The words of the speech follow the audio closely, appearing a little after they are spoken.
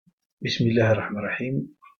Bismillahirrahmanirrahim,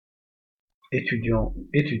 étudiants,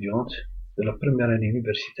 étudiantes de la première année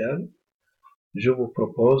universitaire, je vous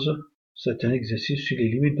propose, c'est un exercice sur les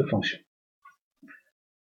limites de fonctions.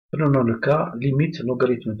 Prenons le cas, limite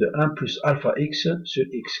logarithme de 1 plus alpha x sur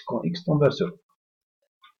x, quand x tend vers 0.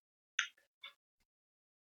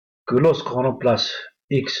 Que lorsqu'on remplace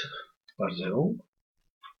x par 0,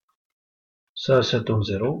 ça donne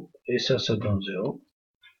 0, et ça donne 0,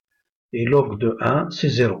 et log de 1, c'est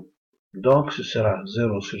 0. Donc, ce sera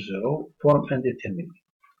 0 sur 0, forme indéterminée.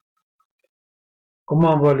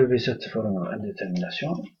 Comment on va lever cette forme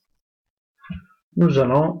indétermination? Nous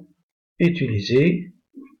allons utiliser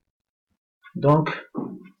donc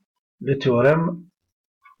le théorème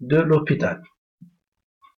de l'hôpital.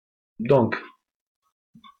 Donc,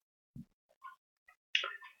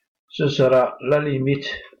 ce sera la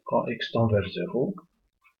limite quand x tend vers 0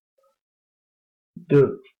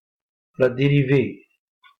 de la dérivée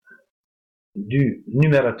du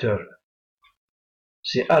numérateur,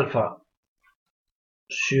 c'est alpha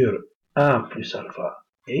sur 1 plus alpha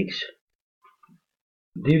x,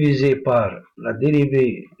 divisé par la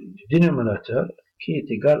dérivée du dénominateur qui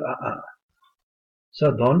est égale à 1.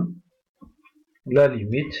 Ça donne la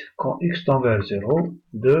limite quand x tend vers 0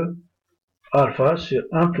 de alpha sur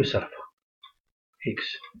 1 plus alpha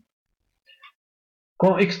x.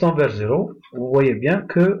 Quand x tend vers 0, vous voyez bien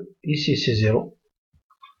que ici c'est 0.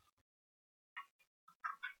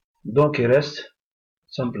 Donc il reste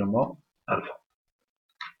simplement alpha.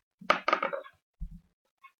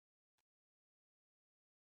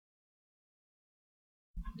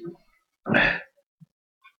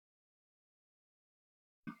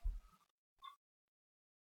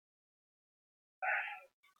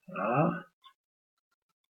 Voilà.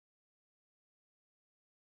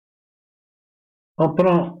 On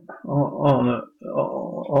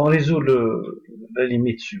résout la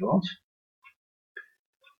limite suivante.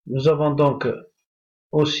 Nous avons donc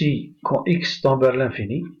aussi quand x tend vers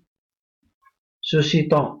l'infini, ceci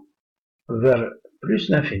tend vers plus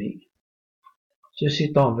l'infini,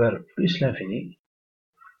 ceci tend vers plus l'infini,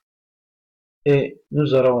 et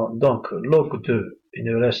nous aurons donc log de, il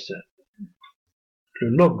nous reste le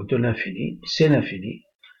log de l'infini, c'est l'infini,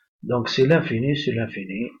 donc c'est l'infini sur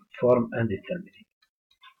l'infini, forme indéterminée.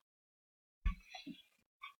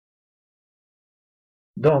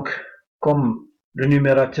 Donc, comme le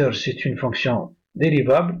numérateur c'est une fonction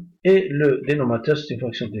dérivable et le dénominateur c'est une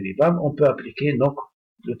fonction dérivable, on peut appliquer donc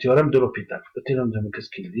le théorème de l'hôpital. Le théorème de l'hôpital, qu'est-ce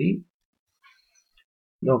qu'il dit?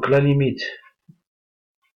 Donc la limite,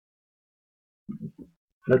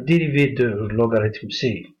 la dérivée de logarithme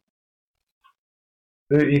c'est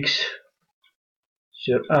ex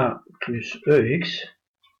sur 1 plus ex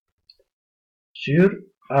sur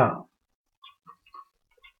 1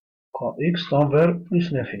 quand x tend vers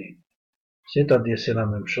plus l'infini. C'est-à-dire c'est la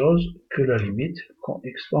même chose que la limite quand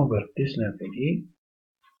x tend vers plus l'infini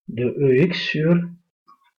de ex sur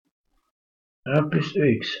 1 plus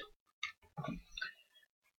ex.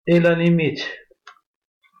 Et la limite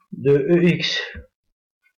de ex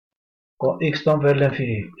quand x tend vers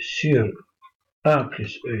l'infini sur 1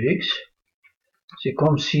 plus ex, c'est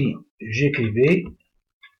comme si j'écrivais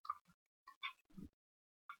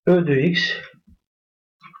e de x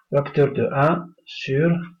facteur de 1 sur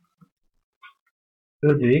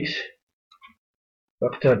e de x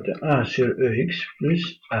facteur de 1 sur ex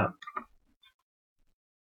plus 1.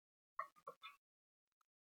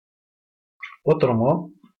 Autrement,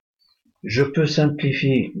 je peux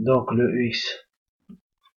simplifier donc le x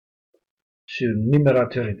sur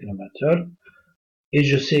numérateur et dénominateur, et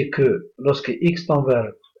je sais que lorsque x tend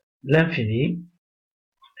vers l'infini,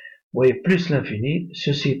 vous voyez plus l'infini,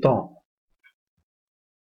 ceci tend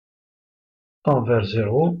vers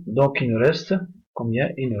 0, donc il nous reste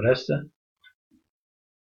combien? Il nous reste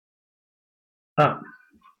 1.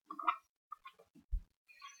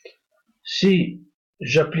 Si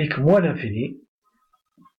j'applique moins l'infini,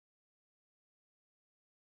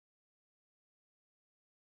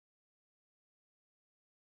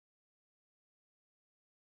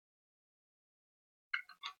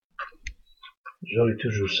 j'aurai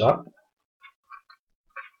toujours ça.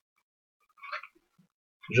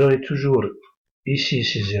 J'aurai toujours, ici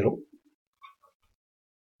c'est 0,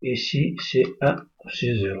 ici c'est 1,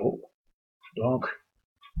 c'est 0, donc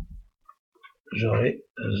j'aurai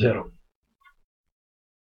 0.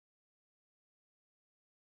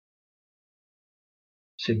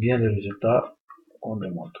 C'est bien le résultat qu'on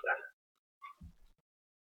demande.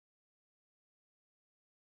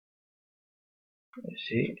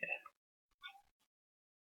 Ici.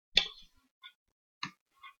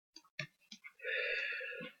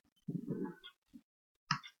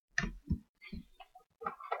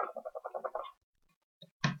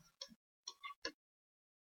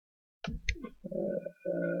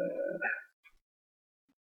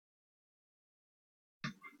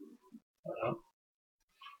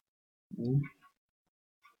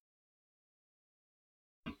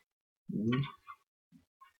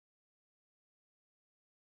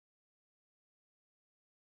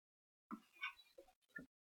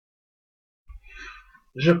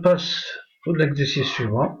 Je passe pour l'exercice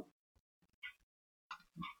suivant.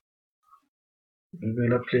 Je vais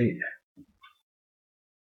l'appeler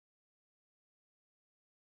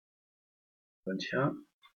 21.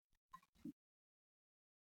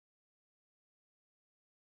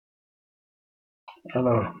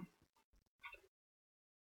 Alors,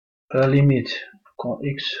 à la limite, quand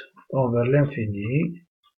x tend vers l'infini,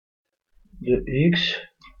 de x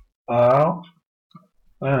à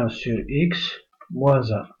 1 sur x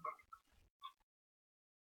moins 1.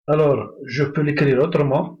 Alors, je peux l'écrire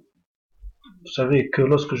autrement. Vous savez que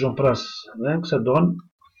lorsque j'emplace 5, ça donne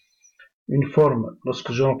une forme,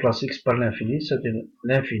 lorsque je remplace x par l'infini, c'est-à-dire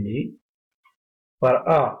l'infini, par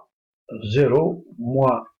a 0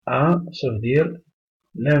 moins 1, ça veut dire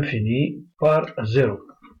l'infini par 0.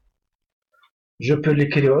 Je peux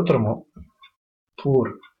l'écrire autrement. Pour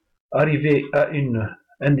arriver à une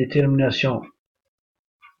indétermination,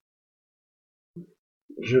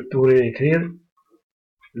 je pourrais écrire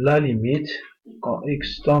la limite quand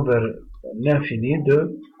x tend vers l'infini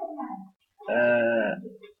de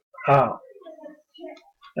a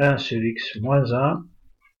 1 sur x moins 1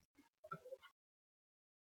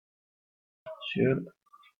 sur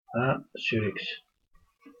 1 sur x.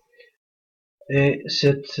 Et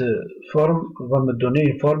cette forme va me donner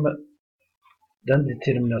une forme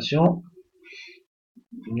d'indétermination.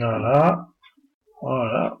 Voilà.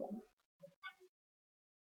 Voilà.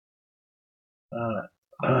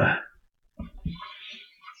 Voilà.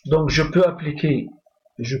 Donc je peux appliquer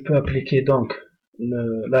donc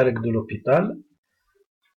la règle de l'hôpital.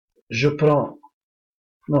 Je prends,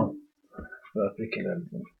 non, je vais appliquer la règle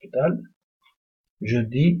de l'hôpital. Je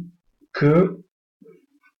dis que,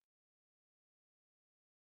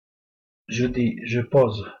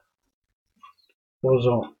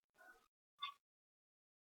 posons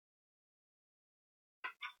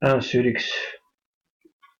 1 sur x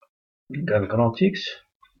égale grand x,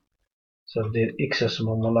 ça veut dire x à ce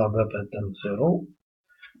moment-là va atteindre 0.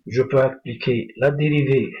 Je peux appliquer la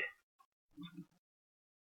dérivée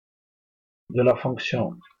de la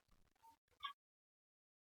fonction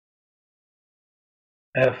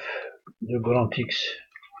f de grand x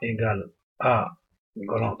égale a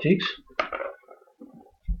grand x.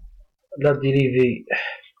 La dérivée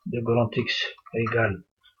de grand x égale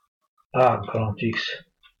a grand x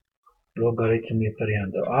logarithme népérien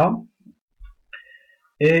de a.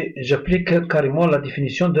 Et j'applique carrément la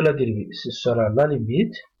définition de la dérivée. Ce sera la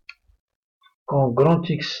limite quand grand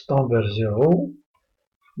x tend vers 0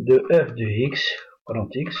 de f de x, grand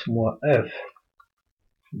x, moins f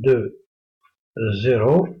de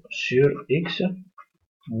 0 sur x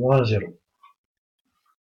moins 0.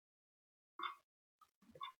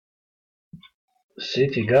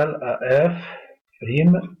 C'est égal à f'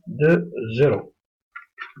 de 0.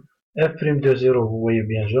 f' de 0, vous voyez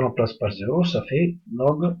bien, je remplace par 0, ça fait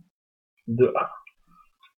log de a.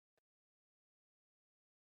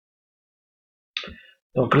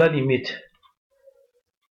 Donc la limite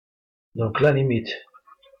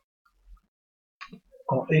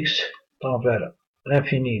quand x tend vers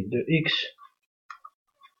l'infini de x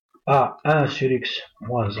à 1 sur x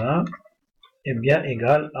moins 1 est bien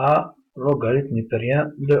égal à logarithme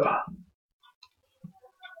népérien de a.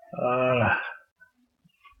 Voilà.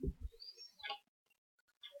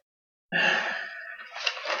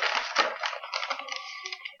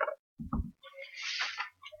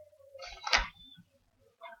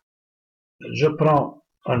 Je prends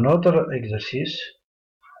un autre exercice.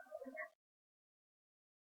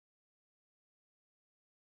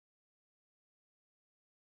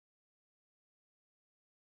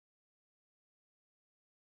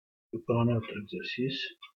 Je prends un autre exercice.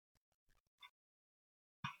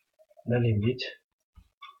 La limite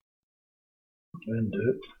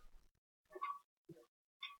 22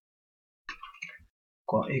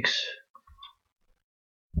 quand x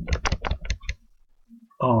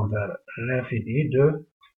tend vers l'infini de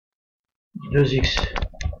 2x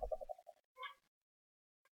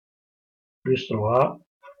plus 3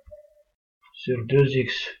 sur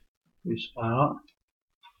 2x plus 1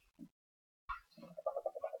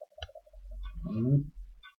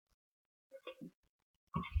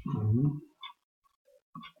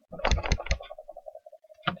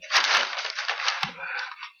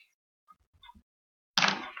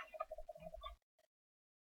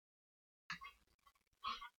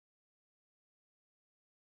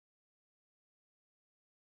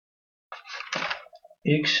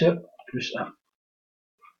 x plus 1.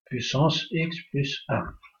 puissance x plus 1.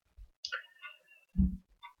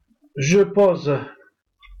 Je pose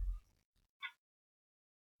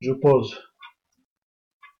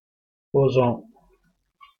posons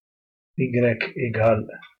y égale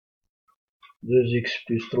 2x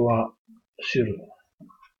plus 3 sur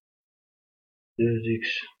 2x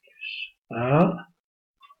plus 1.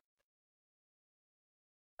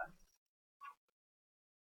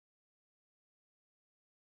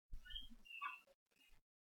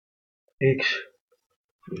 X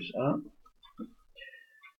plus 1.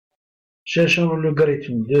 Cherchons le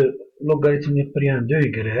logarithme de logarithme népérien de y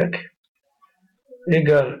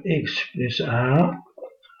égale x plus 1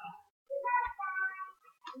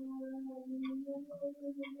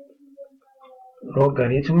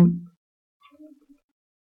 logarithme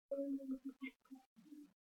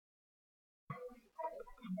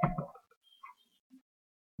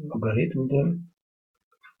de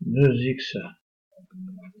 2x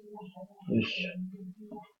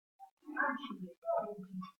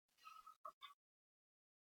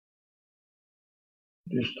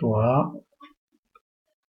plus 3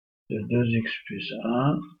 de 2x plus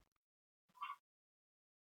 1.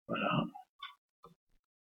 Voilà.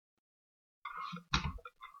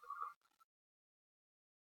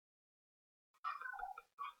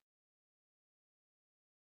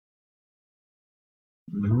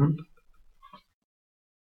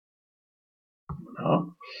 Voilà.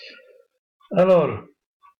 Alors,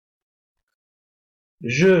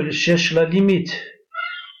 je cherche la limite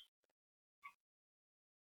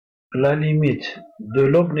de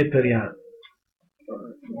log népérien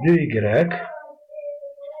de y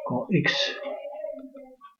quand x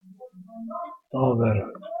tend vers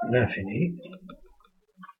l'infini.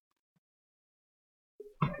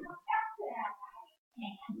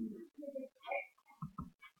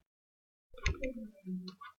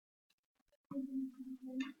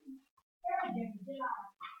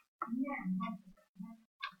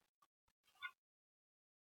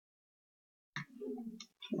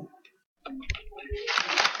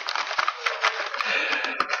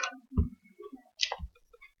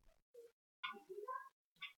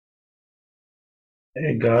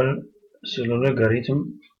 Égale, c'est le logarithme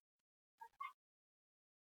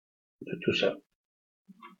de tout ça.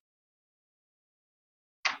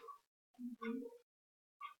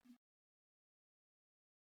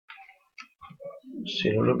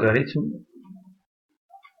 C'est le logarithme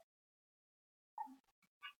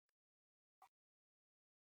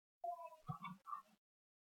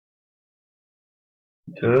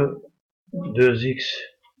de 2x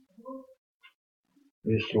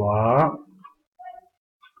plus 3,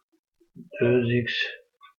 2x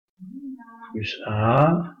plus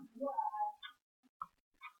 1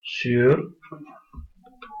 sur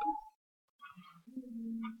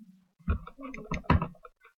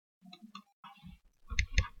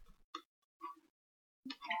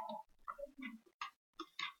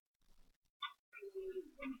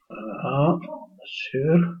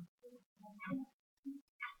sur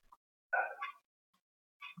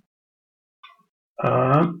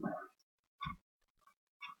 1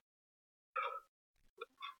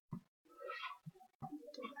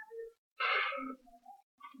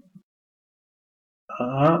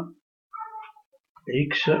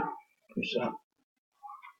 x plus 1.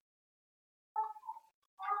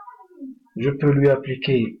 Je peux lui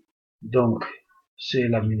appliquer, donc c'est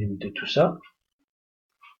la minime de tout ça.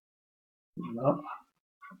 Voilà.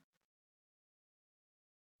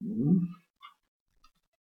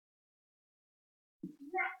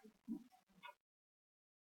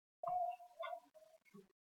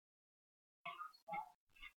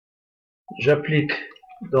 J'applique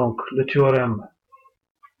donc le théorème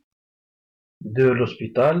de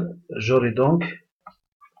l'hospital. J'aurai donc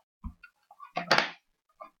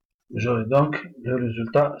le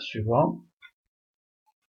résultat suivant.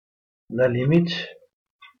 La limite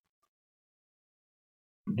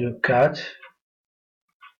de 4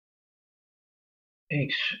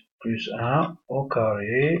 x plus 1 au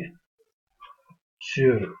carré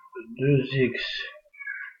sur 2x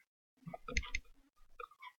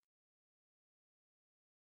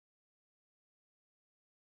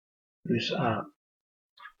plus 1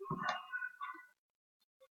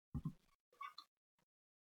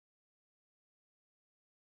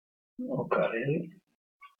 au carré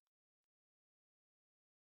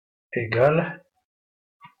égale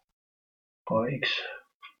x